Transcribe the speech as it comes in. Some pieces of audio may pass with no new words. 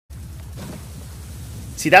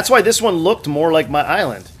See, that's why this one looked more like my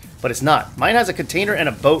island, but it's not. Mine has a container and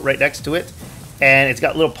a boat right next to it, and it's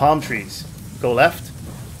got little palm trees. Go left.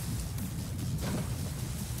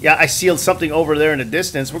 Yeah, I see something over there in the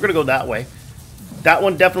distance. We're going to go that way. That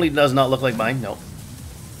one definitely does not look like mine. No.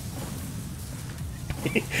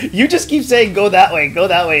 You just keep saying go that way, go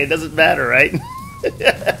that way. It doesn't matter, right?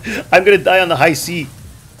 I'm going to die on the high sea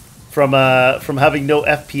from having no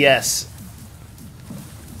FPS.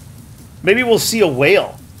 Maybe we'll see a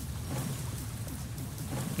whale.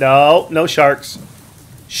 No, no sharks.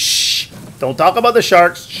 Shh. Don't talk about the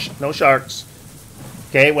sharks. Shh, no sharks.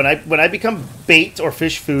 Okay, when I become bait or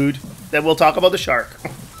fish food, then we'll talk about the shark.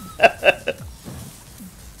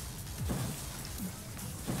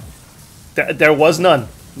 There was none.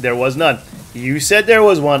 There was none. You said there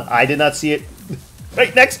was one. I did not see it.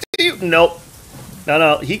 Right next to you? Nope. No,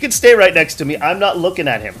 no. He could stay right next to me. I'm not looking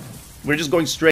at him. We're just going straight.